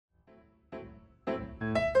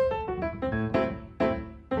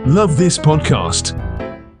Love this podcast?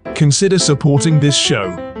 Consider supporting this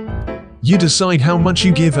show. You decide how much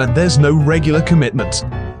you give and there's no regular commitment.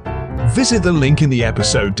 Visit the link in the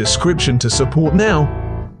episode description to support now.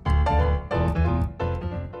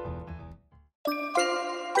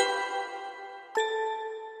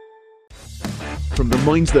 From the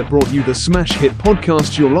minds that brought you the smash hit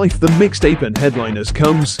podcast Your Life the Mixtape and headliners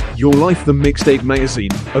comes Your Life the Mixtape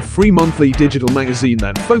magazine, a free monthly digital magazine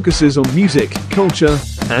that focuses on music, culture,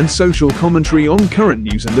 and social commentary on current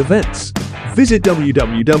news and events. Visit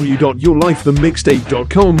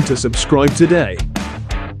www.yourlifethemixtape.com to subscribe today.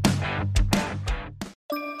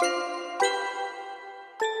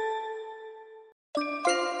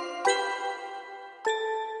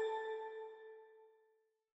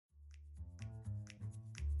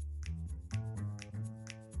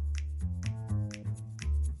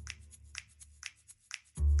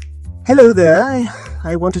 Hello there.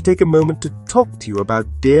 I want to take a moment to talk to you about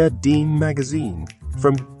Dear Dean magazine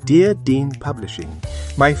from Dear Dean Publishing,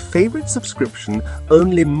 my favorite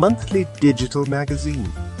subscription-only monthly digital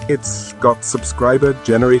magazine. It's got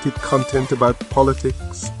subscriber-generated content about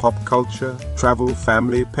politics, pop culture, travel,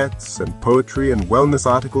 family, pets, and poetry and wellness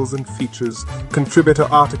articles and features, contributor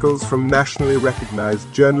articles from nationally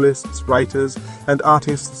recognized journalists, writers, and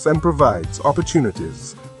artists, and provides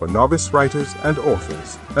opportunities for novice writers and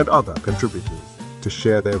authors and other contributors to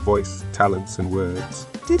share their voice, talents, and words.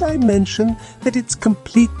 Did I mention that it's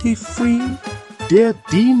completely free? Dear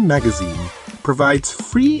Dean magazine provides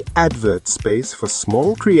free advert space for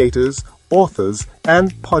small creators, authors,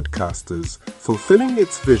 and podcasters, fulfilling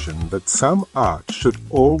its vision that some art should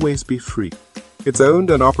always be free. It's owned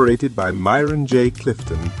and operated by Myron J.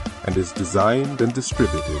 Clifton and is designed and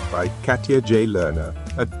distributed by Katya J. Lerner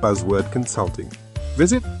at Buzzword Consulting.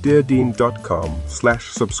 Visit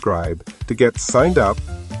deardean.com/subscribe to get signed up.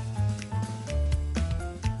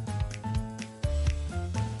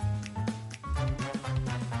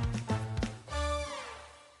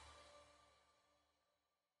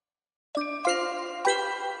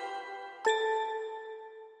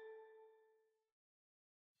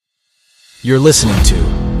 You're listening to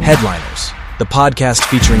Headliners, the podcast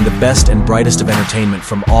featuring the best and brightest of entertainment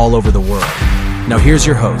from all over the world. Now here's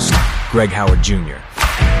your host, Greg Howard Jr.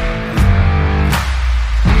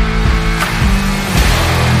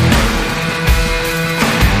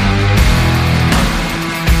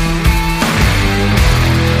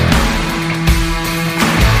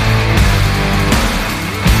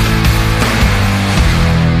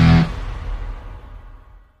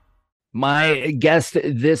 My guest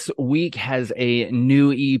this week has a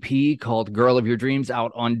new EP called Girl of Your Dreams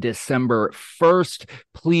out on December 1st.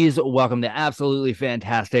 Please welcome the absolutely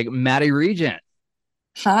fantastic MADDIE Regent.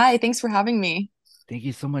 Hi, thanks for having me. Thank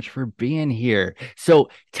you so much for being here. So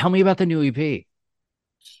tell me about the new EP.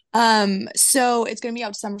 So it's going to be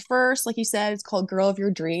out December 1st. Like you said, it's called Girl of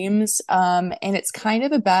Your Dreams. And it's kind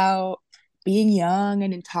of about being young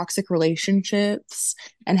and in toxic relationships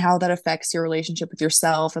and how that affects your relationship with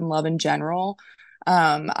yourself and love in general.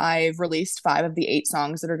 I've released 5 of the 8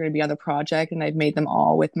 songs that are going to be on the project, and I've made them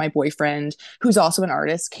all with my boyfriend, who's also an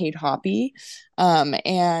artist, Kate Hoppy.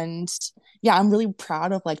 And yeah, I'm really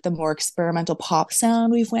proud of like the more experimental pop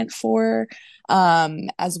sound we've went for,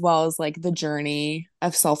 as well as like the journey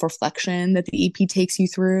of self-reflection that the EP takes you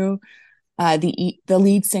through. The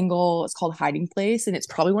lead single is called Hiding Place, and it's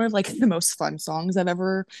probably one of like the most fun songs I've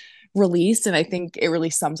ever released, and I think it really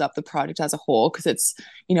sums up the project as a whole, because it's,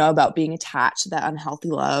 you know, about being attached to that unhealthy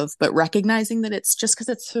love, but recognizing that it's just because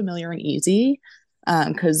it's familiar and easy,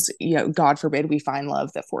 because, you know, God forbid we find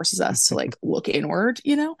love that forces us to like look inward,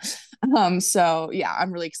 you know. So yeah,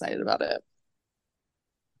 I'm really excited about it.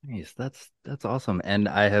 Nice. That's awesome. And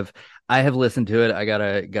I have listened to it. I got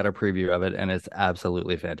a preview of it, and it's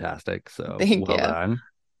absolutely fantastic. So Thank well you. done.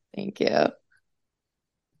 Thank you.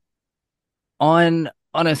 On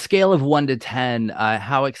a scale of 1 to 10,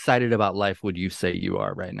 how excited about life would you say you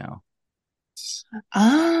are right now?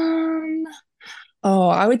 I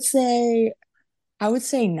would say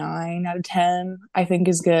 9 out of 10, I think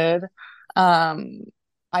is good. I'm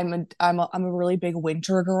a really big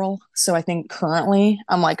winter girl, so I think currently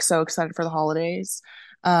I'm like so excited for the holidays.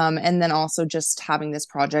 And then also just having this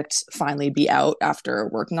project finally be out after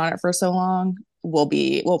working on it for so long will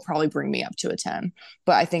probably bring me up to a 10.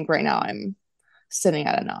 But I think right now I'm sitting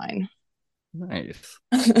at a 9. Nice.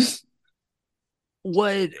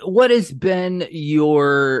 What has been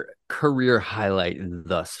your career highlight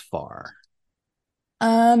thus far?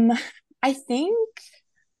 I think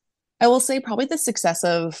I will say probably the success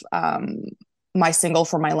of my single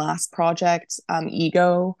for my last project,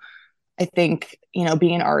 Ego. I think,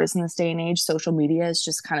 being an artist in this day and age, social media is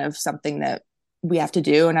just kind of something that we have to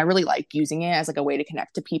do. And I really like using it as like a way to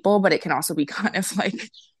connect to people, but it can also be kind of like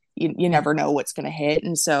you never know what's going to hit.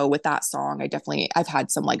 And so with that song, I've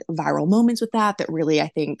had some like viral moments with that really, I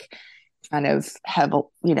think, kind of have,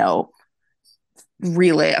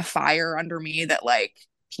 relit a fire under me that like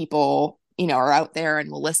people, are out there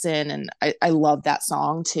and will listen. And I love that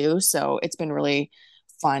song too. So it's been really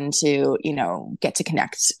fun to, get to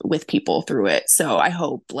connect with people through it. So I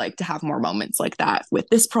hope like to have more moments like that with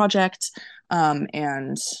this project.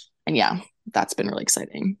 And yeah, that's been really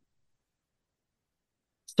exciting.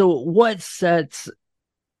 So what sets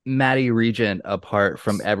MADDIE Regent apart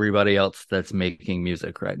from everybody else that's making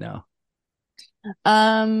music right now?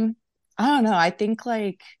 I don't know. I think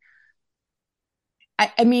like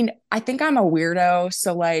I mean, I think I'm a weirdo,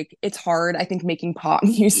 so like it's hard. I think making pop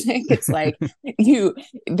music, it's like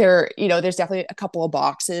there's definitely a couple of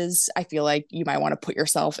boxes I feel like you might want to put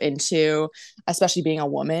yourself into, especially being a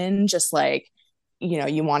woman, just like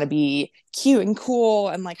you want to be cute and cool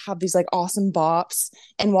and like have these like awesome bops.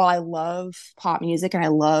 And while I love pop music and I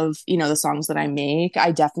love, the songs that I make,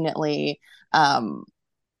 I definitely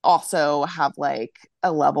also have like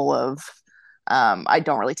a level of I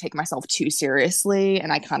don't really take myself too seriously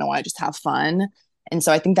and I kind of want to just have fun. And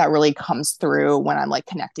so I think that really comes through when I'm like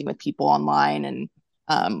connecting with people online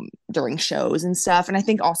and during shows and stuff. And I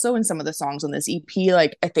think also in some of the songs on this EP,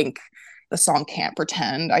 like I think the song Can't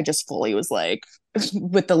Pretend, I just fully was like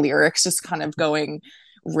with the lyrics just kind of going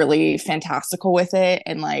really fantastical with it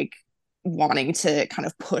and like wanting to kind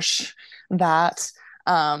of push that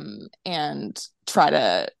and try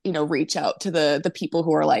to reach out to the people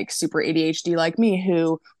who are like super ADHD like me,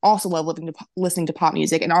 who also love listening to pop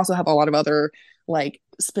music and also have a lot of other like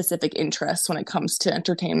specific interests when it comes to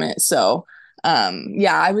entertainment. So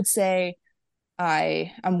yeah, I would say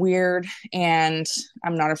I'm weird and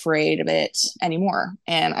I'm not afraid of it anymore,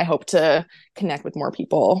 and I hope to connect with more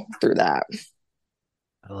people through that.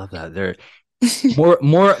 I love that. There more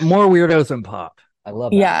weirdos than pop. I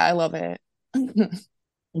love that. Yeah, I love it.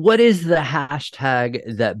 What is the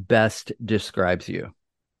hashtag that best describes you?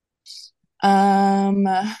 um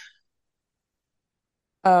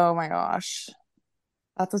oh my gosh,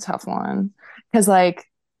 that's a tough one because like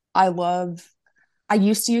I love I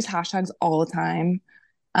used to use hashtags all the time.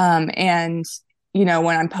 And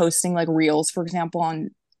when I'm posting like reels, for example,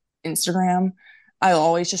 on Instagram, I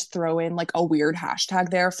always just throw in like a weird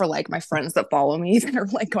hashtag there for like my friends that follow me that are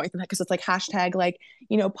like going through that, because it's like hashtag like,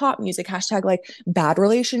 pop music, hashtag like bad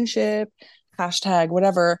relationship, hashtag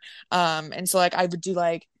whatever. And so like I would do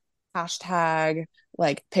like hashtag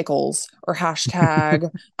like pickles or hashtag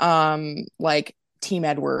like Team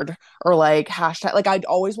Edward or like hashtag like I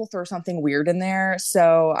always will throw something weird in there.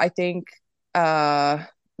 So I think that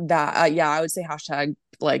yeah, I would say hashtag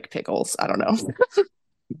like pickles. I don't know.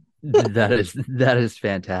 That is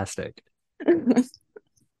fantastic.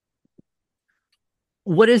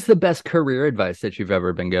 What is the best career advice that you've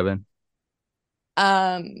ever been given?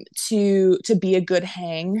 To be a good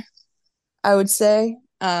hang, I would say,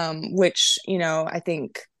 which I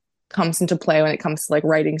think comes into play when it comes to like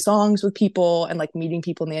writing songs with people and like meeting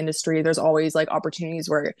people in the industry. There's always like opportunities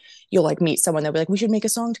where you'll like meet someone that'll be like, we should make a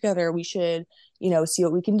song together, we should see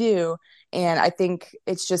what we can do. And I think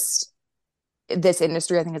it's just, this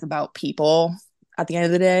industry I think is about people at the end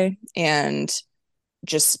of the day, and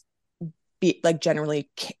just be like generally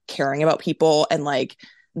caring about people and like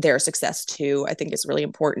their success too. I think it's really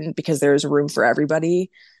important because there's room for everybody,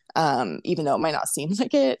 even though it might not seem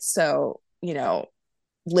like it. So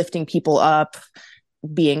lifting people up,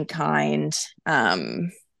 being kind,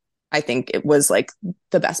 I think it was like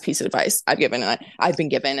the best piece of advice I've been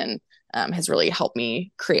given, and has really helped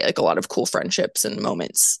me create like a lot of cool friendships and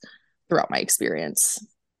moments throughout my experience.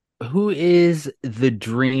 Who is the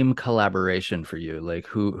dream collaboration for you? Like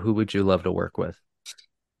who would you love to work with?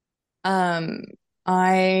 Um,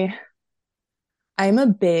 I I'm a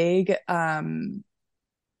big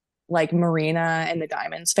like Marina and the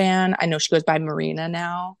Diamonds fan. I know she goes by Marina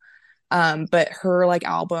now. But her like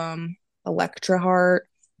album Electra Heart,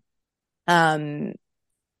 um,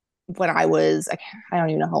 when I don't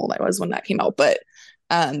even know how old I was when that came out, but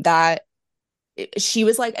that she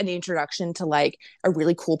was like an introduction to like a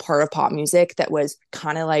really cool part of pop music that was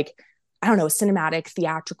kind of like, I don't know, cinematic,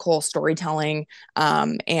 theatrical storytelling.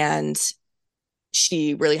 And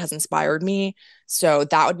she really has inspired me. So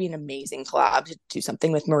that would be an amazing collab to do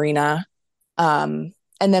something with Marina. And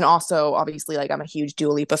then also, obviously, like I'm a huge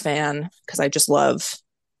Dua Lipa fan because I just love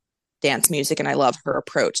dance music and I love her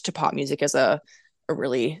approach to pop music as a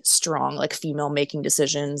really strong like female making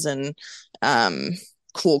decisions, and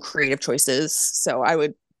cool creative choices. So I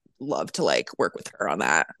would love to like work with her on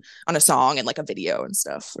that, on a song and like a video and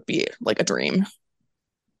stuff would be like a dream.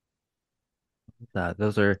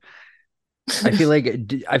 Those are. I feel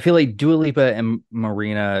like Dua Lipa and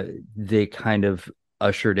Marina, they kind of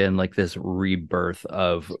ushered in like this rebirth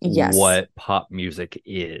of Yes. what pop music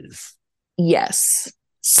is. Yes.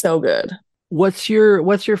 So good. What's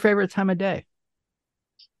your favorite time of day?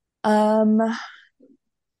 Um,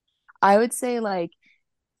 I would say like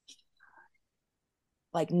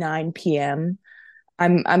 9 p.m.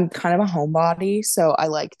 I'm kind of a homebody, so I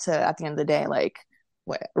like to at the end of the day like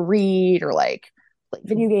read or like play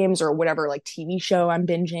video games or whatever like TV show I'm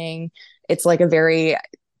binging. It's like a very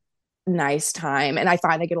nice time, and I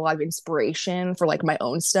find I get a lot of inspiration for like my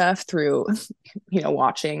own stuff through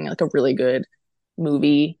watching like a really good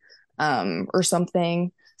movie or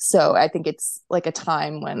something. So I think it's like a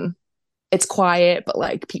time when it's quiet but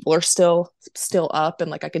like people are still up and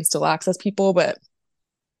like I can still access people, but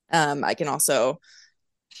I can also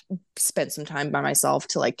spend some time by myself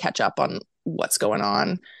to like catch up on what's going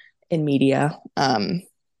on in media, and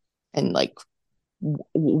like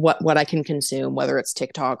what I can consume, whether it's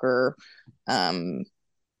TikTok or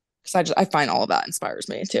because I find all of that inspires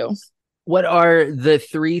me too. What are the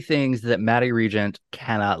three things that Maddie Regent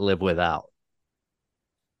cannot live without?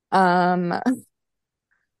 Um,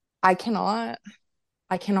 I cannot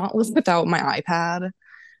I cannot live without my iPad.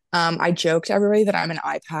 I joke to everybody that I'm an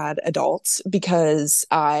iPad adult because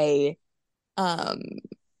um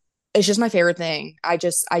it's just my favorite thing.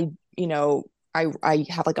 You know, I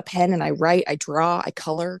have like a pen and I write, I draw, I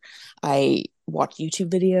color, I watch YouTube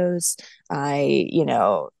videos, I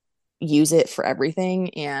use it for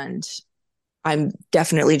everything. And I'm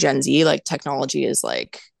definitely Gen Z. Like technology is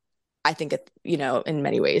like, I think it in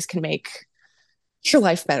many ways can make your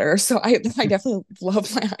life better. So I definitely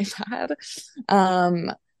love my iPad.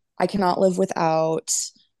 Um, I cannot live without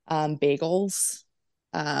bagels.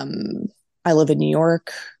 Um, I live in New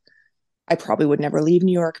York. I probably would never leave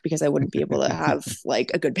New York because I wouldn't be able to have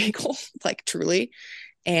like a good bagel, like truly.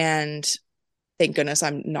 And thank goodness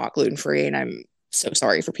I'm not gluten free. And I'm so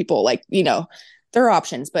sorry for people there are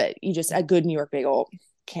options, but you just a good New York bagel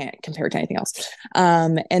can't compare to anything else.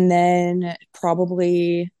 And then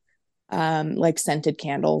probably like scented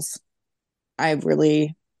candles. I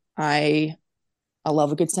really I I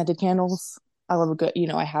love a good scented candles. I love a good,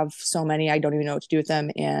 I have so many, I don't even know what to do with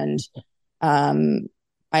them. And um,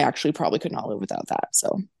 I actually probably could not live without that.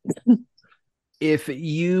 So, If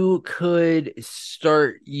you could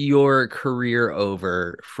start your career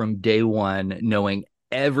over from day one, knowing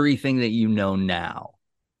everything that you know now,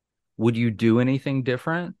 would you do anything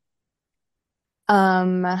different?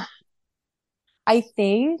 um, I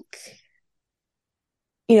think,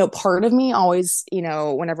 part of me always,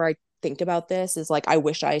 whenever I think about this is like, I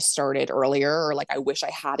wish I started earlier or like, I wish I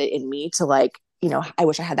had it in me to like, I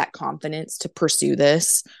wish I had that confidence to pursue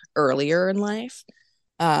this earlier in life.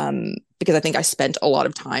 Because I think I spent a lot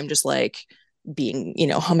of time just like being,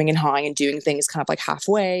 humming and hawing and doing things kind of like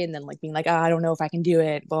halfway and then like being like, I don't know if I can do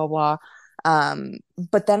it, blah, blah.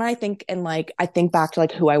 But then I think, and like, I think back to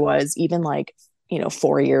like who I was even like,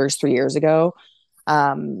 4 years, 3 years ago.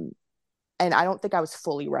 Um, and I don't think I was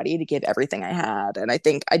fully ready to give everything I had. And I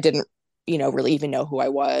think I didn't, really even know who I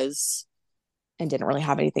was and didn't really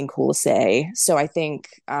have anything cool to say. So I think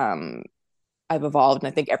I've evolved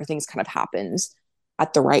and I think everything's kind of happened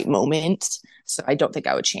at the right moment. So I don't think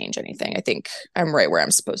I would change anything. I think I'm right where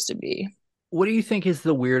I'm supposed to be. What do you think is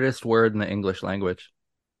the weirdest word in the English language?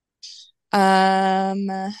 Um,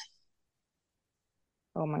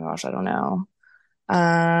 oh my gosh, I don't know.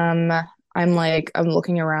 Um, I'm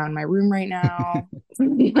looking around my room right now.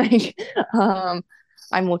 like, um,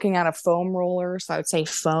 I'm looking at a foam roller, so I would say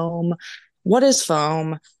foam. What is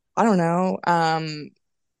foam? I don't know.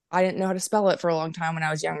 I didn't know how to spell it for a long time when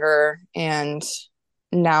I was younger, and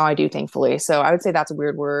now I do, thankfully. So I would say that's a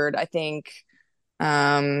weird word. I think,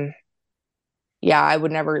 um, yeah, I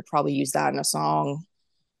would never probably use that in a song.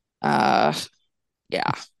 Uh,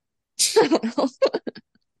 yeah. I don't know.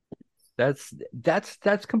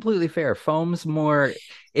 That's completely fair. Foam's more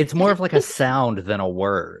it's more of like a sound than a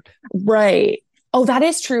word. Right. Oh, that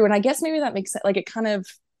is true. And I guess maybe that makes sense. Like it kind of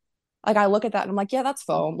like I look at that and I'm like, yeah, that's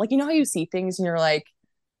foam. Like, how you see things and you're like,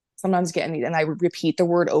 sometimes getting and I repeat the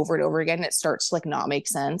word over and over again, and it starts to like not make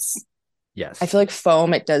sense. I Yes. feel like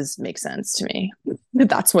foam, it does make sense to me.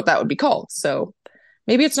 That's what that would be called. So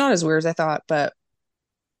maybe it's not as weird as I thought, but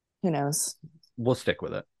who knows? We'll stick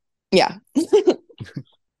with it. Yeah.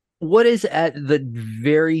 What is at the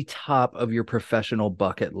very top of your professional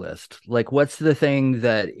bucket list? Like what's the thing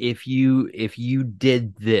that if you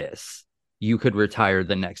did this, you could retire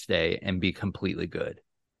the next day and be completely good?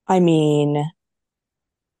 I mean, I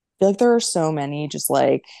feel like there are so many just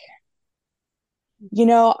like,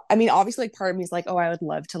 I mean, obviously, like part of me is like, oh, I would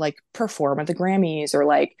love to like perform at the Grammys or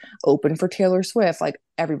like open for Taylor Swift. Like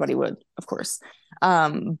everybody would, of course.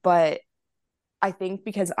 But I think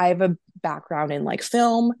because I have a background in like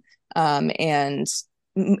film, and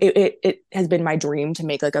it has been my dream to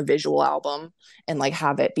make like a visual album and like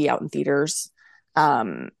have it be out in theaters.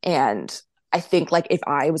 And I think like if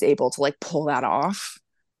I was able to like pull that off,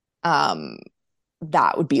 um,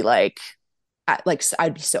 that would be like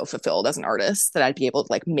I'd be so fulfilled as an artist that I'd be able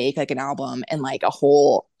to like make like an album and like a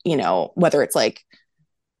whole, whether it's like,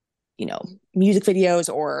 music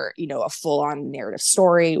videos or, a full on narrative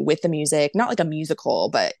story with the music, not like a musical,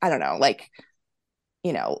 but I don't know, like,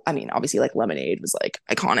 I mean, obviously like Lemonade was like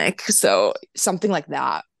iconic. So something like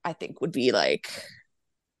that, I think would be like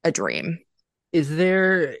a dream. Is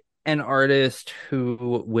there an artist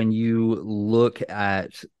who, when you look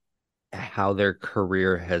at how their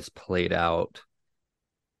career has played out,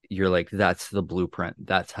 you're like, that's the blueprint.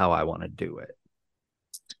 That's how I want to do it?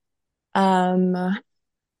 Um,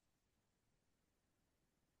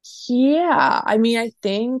 yeah, I mean, I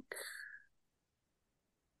think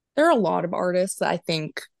there are a lot of artists that I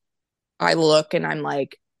think I look and I'm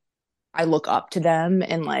like, I look up to them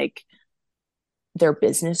and like their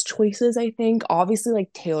business choices. I think obviously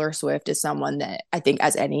like Taylor Swift is someone that I think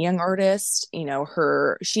as any young artist,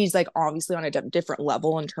 she's like obviously on a different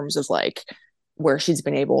level in terms of like where she's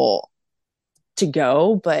been able to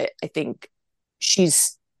go, but I think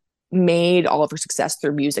she's made all of her success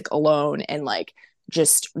through music alone and like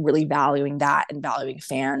just really valuing that and valuing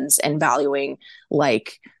fans and valuing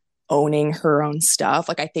like owning her own stuff.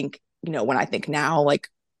 Like I think, when I think now, like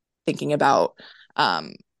thinking about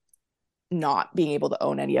not being able to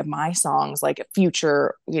own any of my songs, like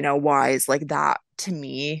future, wise, like that to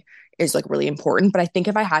me is like really important. But I think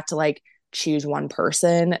if I had to like choose one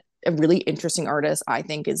person, a really interesting artist, I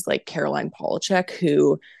think is like Caroline Polachek,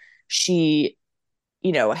 who she,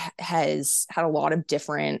 has had a lot of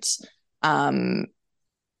different, um,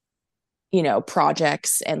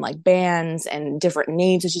 projects and like bands and different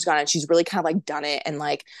names that she's gone and she's really kind of like done it. And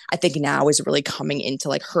like, I think now is really coming into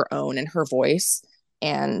like her own and her voice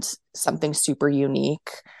and something super unique.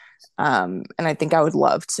 And I think I would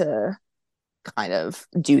love to kind of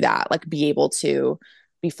do that, like be able to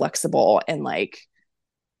be flexible and like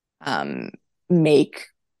make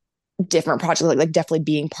different projects, like definitely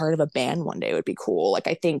being part of a band one day would be cool. Like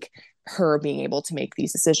I think her being able to make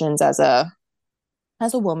these decisions as a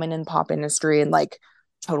woman in pop industry and like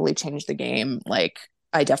totally change the game, like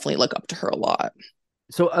I definitely look up to her a lot.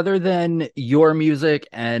 So other than your music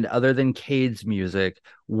and other than Cade's music,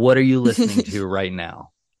 what are you listening to right now?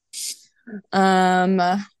 What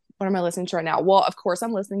am I listening to right now? Well, of course,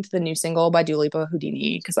 I'm listening to the new single by Dua Lipa,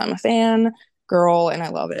 Houdini, because I'm a fan girl and I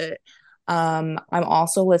love it. I'm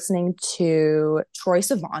also listening to Troye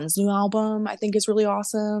Sivan's new album. I think is really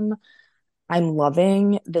awesome. I'm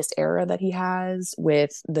loving this era that he has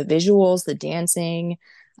with the visuals, the dancing.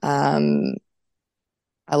 Um,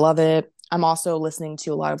 I love it. I'm also listening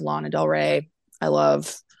to a lot of Lana Del Rey. I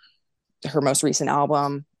love her most recent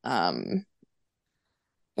album.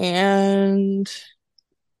 And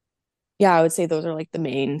yeah, I would say those are like the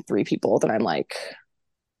main three people that I'm like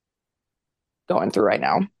going through right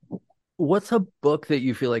now. What's a book that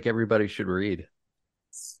you feel like everybody should read?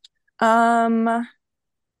 Um,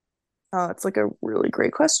 oh, it's like a really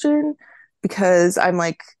great question because I'm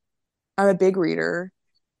a big reader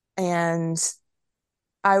and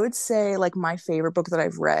I would say like my favorite book that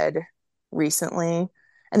I've read recently,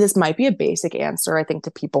 and this might be a basic answer, I think,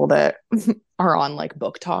 to people that are on like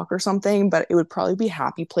book talk or something, but it would probably be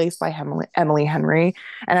Happy Place by Emily Henry.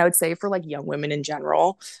 And I would say for like young women in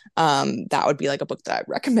general, that would be like a book that I'd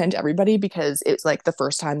recommend to everybody because it's like the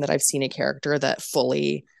first time that I've seen a character that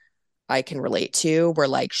fully I can relate to, where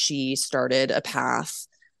like she started a path,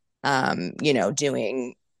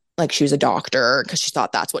 doing like she was a doctor because she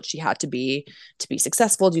thought that's what she had to be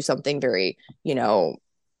successful, do something very, something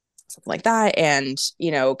like that. And,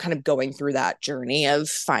 kind of going through that journey of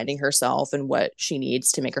finding herself and what she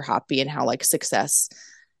needs to make her happy and how like success,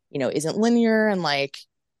 isn't linear and like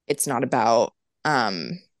it's not about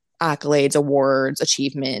accolades, awards,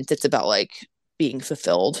 achievement. It's about like being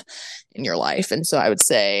fulfilled in your life. And so I would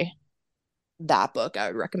say that book I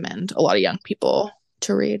would recommend a lot of young people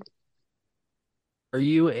to read. Are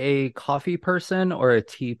you a coffee person or a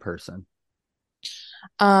tea person?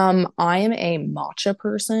 I am a matcha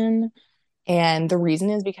person, and the reason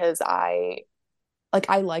is because I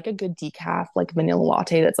like a good decaf, like vanilla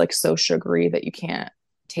latte that's like so sugary that you can't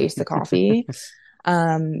taste the coffee.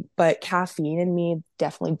 But caffeine and me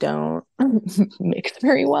definitely don't mix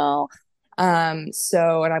very well. And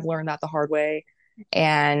I've learned that the hard way.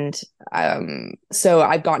 And so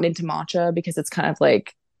I've gotten into matcha because it's kind of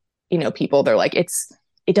like, people, they're like,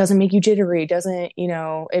 it doesn't make you jittery, it doesn't,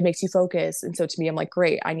 it makes you focus. And so to me, I'm like,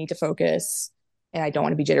 great, I need to focus and I don't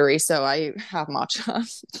want to be jittery. So I have matcha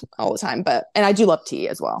all the time. And I do love tea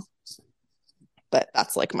as well. But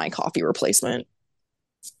that's like my coffee replacement.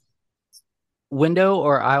 Window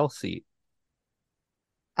or aisle seat?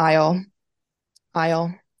 Aisle.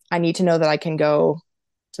 Aisle. I need to know that I can go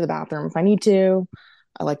to the bathroom if I need to.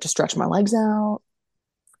 I like to stretch my legs out.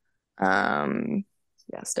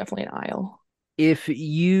 Yes, definitely an aisle. If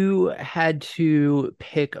you had to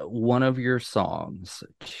pick one of your songs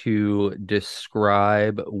to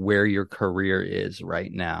describe where your career is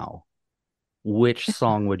right now, which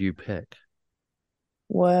song would you pick?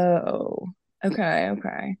 Whoa.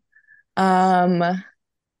 Okay. Um,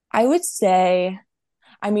 I would say,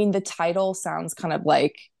 I mean, the title sounds kind of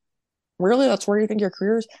like, really, that's where you think your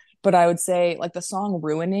career is? But I would say, like, the song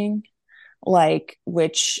Ruining, like,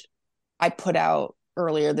 which I put out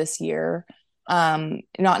earlier this year. Not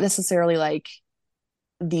necessarily like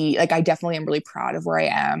I definitely am really proud of where I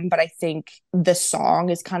am, but I think the song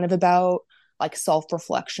is kind of about like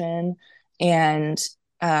self-reflection and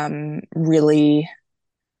really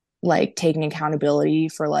like taking accountability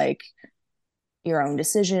for like your own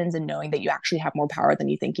decisions and knowing that you actually have more power than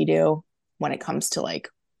you think you do when it comes to like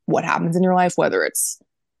what happens in your life, whether it's,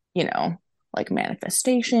 like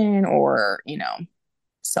manifestation or,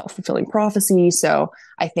 self-fulfilling prophecy. So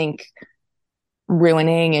I think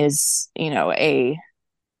Ruining is, a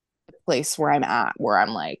place where I'm at, where I'm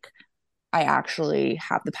like, I actually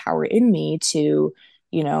have the power in me to,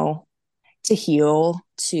 you know, to heal,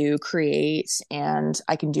 to create, and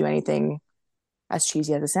I can do anything. As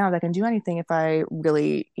cheesy as it sounds, I can do anything if I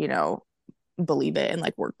really, believe it and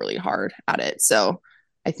like work really hard at it. So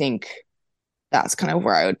I think that's kind of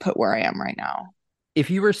where I would put where I am right now. If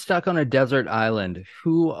you were stuck on a desert island,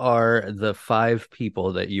 who are the 5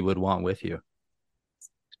 people that you would want with you?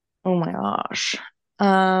 Oh my gosh.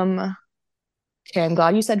 Okay, I'm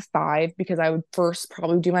glad you said 5 because I would first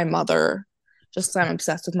probably do my mother. Just 'cause I'm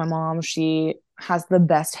obsessed with my mom. She has the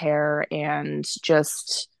best hair and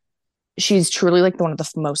just she's truly like one of the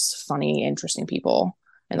most funny, interesting people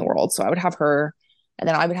in the world. So I would have her, and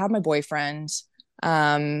then I would have my boyfriend.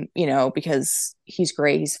 Because he's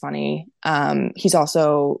great, he's funny. He's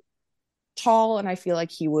also tall, and I feel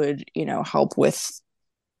like he would, help with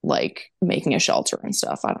like making a shelter and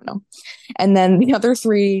stuff. I don't know. And then the other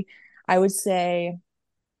 3, I would say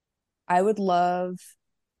I would love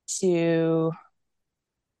to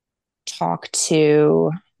talk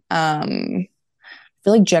to I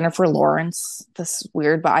feel like Jennifer Lawrence. This is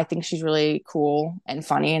weird, but I think she's really cool and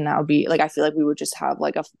funny. And that would be like, I feel like we would just have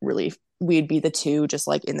like we'd be the two just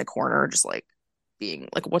like in the corner, just like being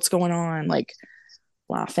like, what's going on? Like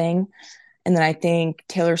laughing. And then I think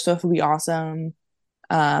Taylor Swift would be awesome.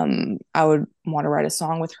 I would want to write a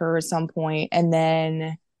song with her at some point. And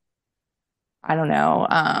then I don't know.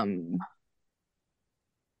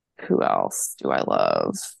 Who else do I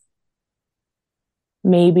love?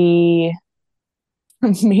 Maybe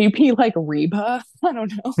maybe like Reba. I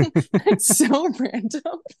don't know. It's so random.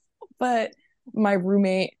 But my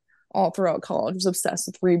roommate all throughout college was obsessed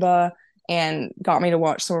with Reba and got me to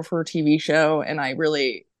watch some of her TV show. And I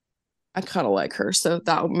kind of like her. So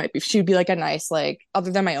that might be, she'd be like a nice, like,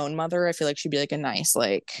 other than my own mother, I feel like she'd be like a nice,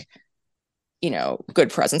 like, good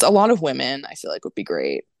presence. A lot of women, I feel like would be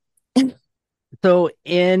great. So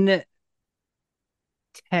in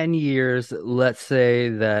 10 years, let's say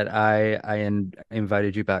that I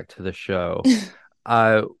invited you back to the show.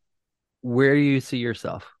 Where do you see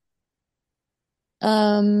yourself?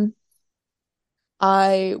 Um,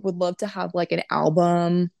 I would love to have like an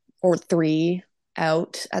album or 3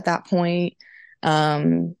 out at that point.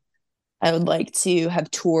 Um, I would like to have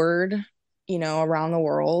toured, around the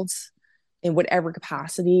world in whatever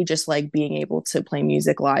capacity, just like being able to play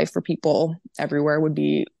music live for people everywhere would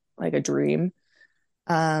be like a dream.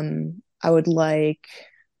 I would like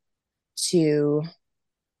to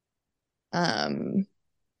um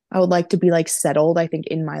I would like to be like settled, I think,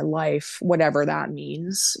 in my life, whatever that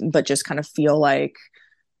means, but just kind of feel like,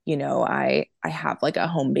 I have like a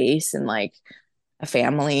home base and like a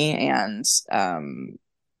family, and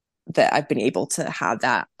that I've been able to have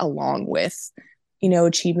that along with,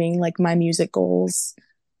 achieving like my music goals.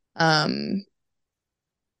 Um,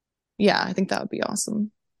 yeah, I think that would be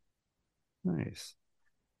awesome. Nice.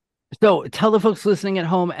 So tell the folks listening at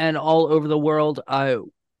home and all over the world,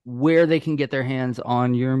 where they can get their hands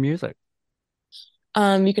on your music.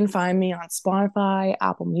 You can find me on Spotify,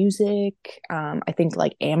 Apple Music, I think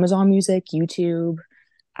like Amazon Music, YouTube,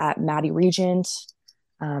 at MADDIE REGENT.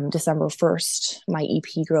 December 1st, my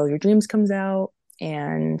EP Girl Your Dreams comes out,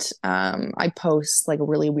 and I post like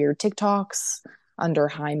really weird TikToks under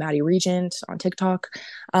Hi MADDIE REGENT on TikTok.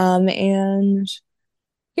 And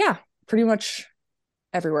yeah, pretty much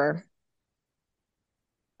everywhere.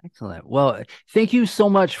 Excellent. Well, thank you so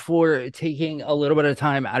much for taking a little bit of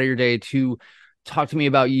time out of your day to talk to me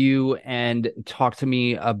about you and talk to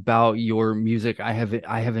me about your music. I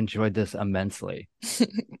have enjoyed this immensely.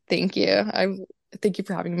 Thank you. Thank you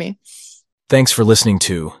for having me. Thanks for listening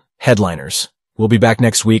to Headliners. We'll be back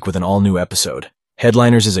next week with an all-new episode.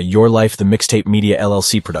 Headliners is a Your Life the Mixtape Media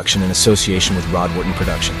LLC production in association with Rod Wharton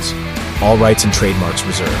Productions. All rights and trademarks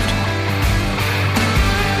reserved.